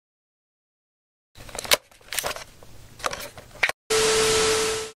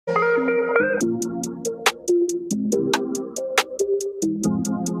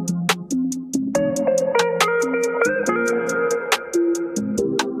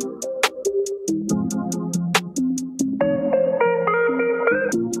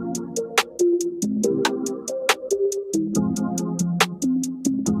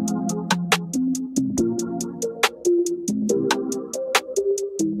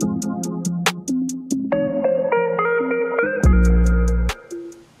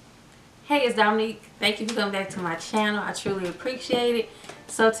Hey, it's Dominique. Thank you for coming back to my channel. I truly appreciate it.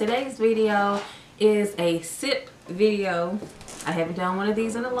 So today's video is a sip video. I haven't done one of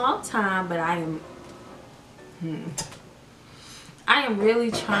these in a long time, but I am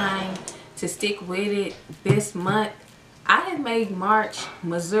really trying to stick with it this month. I have made March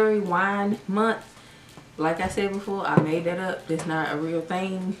Missouri Wine Month. Like I said before, I made that up. It's not a real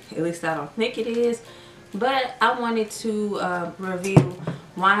thing. At least I don't think it is. But I wanted to review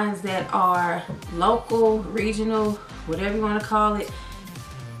wines that are local, regional, whatever you want to call it.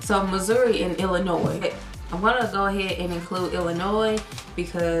 So Missouri and Illinois. I'm going to go ahead and include Illinois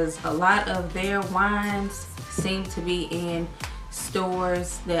because a lot of their wines seem to be in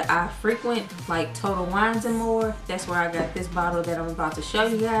stores that I frequent, like Total Wines and More. That's where I got this bottle that I'm about to show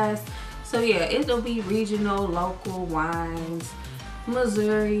you guys. So yeah, it'll be regional, local wines,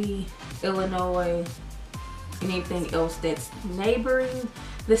 Missouri, Illinois, anything else that's neighboring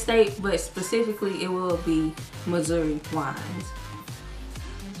the state, but specifically it will be Missouri wines.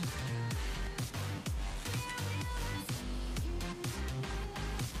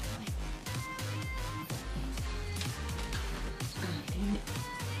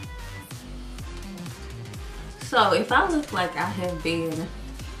 So if I look like I have been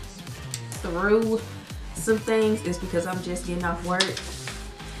through some things, it's because I'm just getting off work.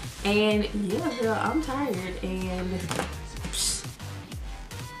 And yeah, girl, I'm tired and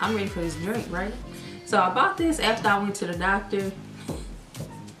I'm ready for this drink, right? So I bought this after I went to the doctor.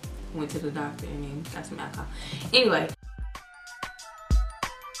 And then got some alcohol. Anyway.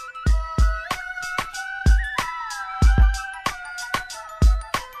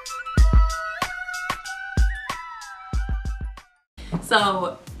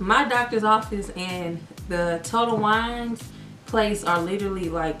 So my doctor's office and the Total Wines place are literally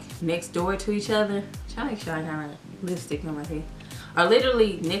like next door to each other. I'm trying to make sure I got lipstick on my head. Are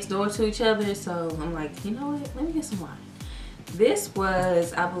literally next door to each other. So I'm like, you know what? Let me get some wine. This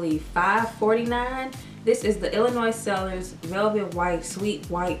was, I believe, $5.49. This is the Illinois Cellars Velvet White Sweet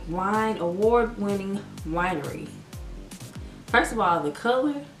White Wine Award-winning winery. First of all, the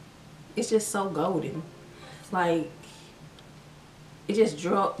color, it's just so golden. Like, it just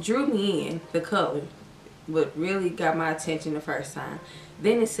drew me in, the color. What really got my attention the first time.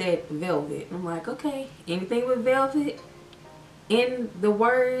 Then it said velvet. I'm like, okay, anything with velvet in the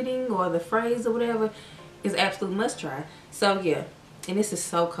wording or the phrase or whatever is absolute must try. So yeah, and this is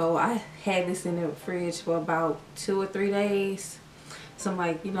so cold. I had this in the fridge for about 2 or 3 days. So I'm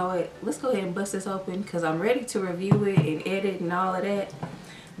like, you know what, let's go ahead and bust this open because I'm ready to review it and edit and all of that.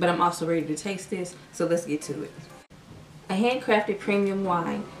 But I'm also ready to taste this, so let's get to it. A handcrafted premium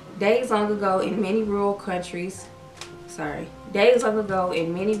wine. Days long ago in many rural counties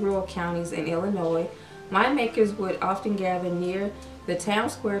in Illinois, winemakers would often gather near the town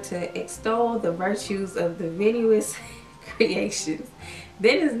square to extol the virtues of the vinous creations.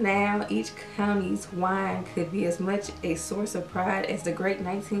 Then as now, each county's wine could be as much a source of pride as the great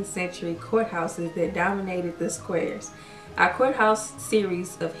 19th century courthouses that dominated the squares. Our courthouse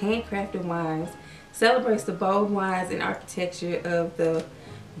series of handcrafted wines celebrates the bold wines and architecture of the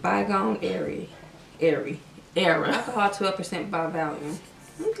bygone era. Alcohol 12% by volume.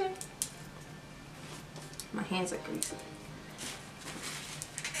 Okay. My hands are greasy.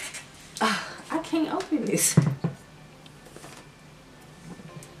 I can't open this.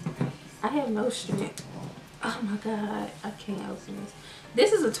 I have no strength. Oh my god, I can't open this.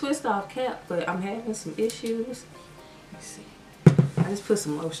 This is a twist off cap, but I'm having some issues. Let's see. I just put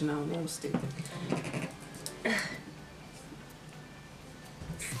some lotion on. That was stupid.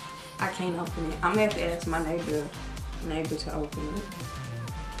 I can't open it. I'm gonna have to ask my neighbor to open it.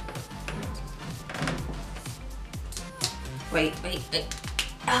 Wait.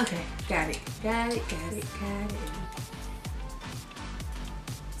 Okay, got it.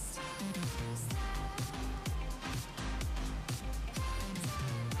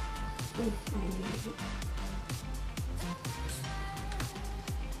 Ooh, I need it.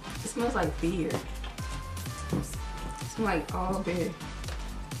 It smells like beer. It smells like all beer.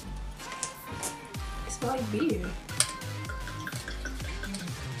 It smells like beer.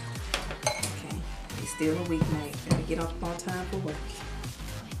 Okay, it's still a weeknight. Gotta get off on time for work.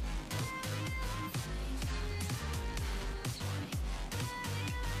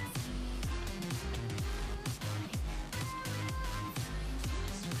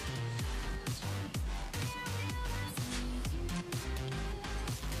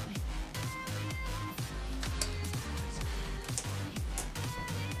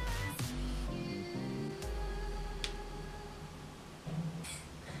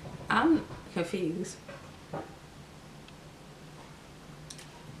 I'm confused.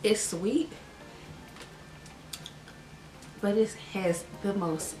 It's sweet, but it has the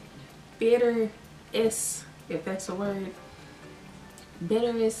most bitterest, if that's a word,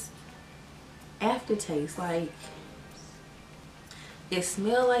 bitterest aftertaste. Like, it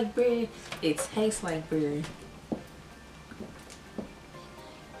smells like beer, it tastes like beer.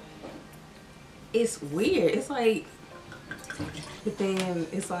 It's weird. It's like, but then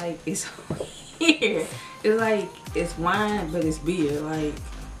it's like, it's weird. It's like, it's wine, but it's beer. Like,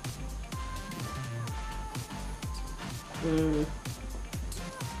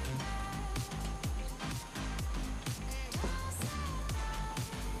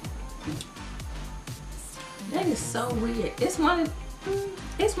 that is so weird. It's one of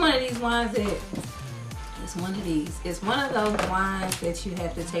these wines that, it's one of these. It's one of those wines that you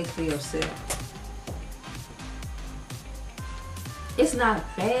have to taste for yourself. It's not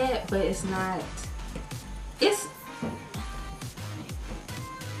bad, but it's not, it's,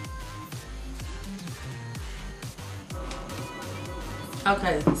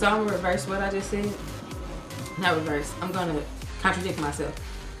 okay, so I'm gonna reverse what I just said. Not reverse, I'm gonna contradict myself.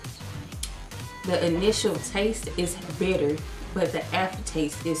 The initial taste is bitter, but the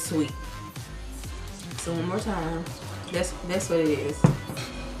aftertaste is sweet. So one more time, that's what it is.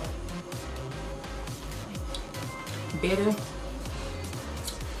 Bitter,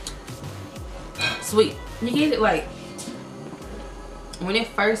 sweet. You get it, like when it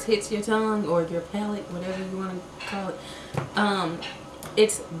first hits your tongue or your palate, whatever you want to call it.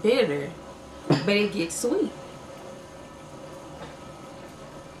 It's bitter, but it gets sweet.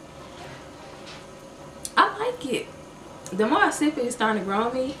 I like it. The more I sip it, it's starting to grow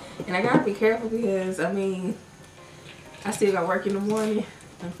on me, and I gotta be careful because, I mean, I still got work in the morning,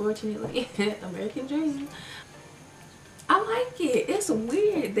 unfortunately. American dream. I like it. It's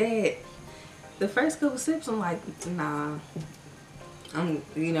weird that the first couple sips, I'm like, nah.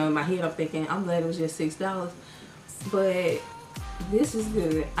 You know, in my head, I'm thinking, I'm glad it was just $6, but this is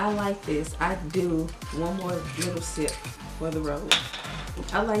good. I like this. I do. One more little sip for the road.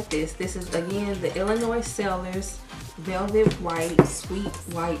 I like this. This is, again, the Illinois Cellars Velvet White Sweet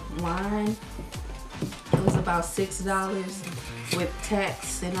White Wine. It was about $6 with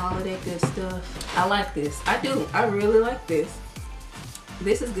tax and all of that good stuff. I like this. I do. I really like this.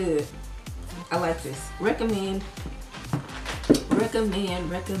 This is good. I like this. Recommend.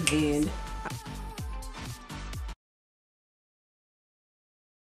 Recommend. Recommend.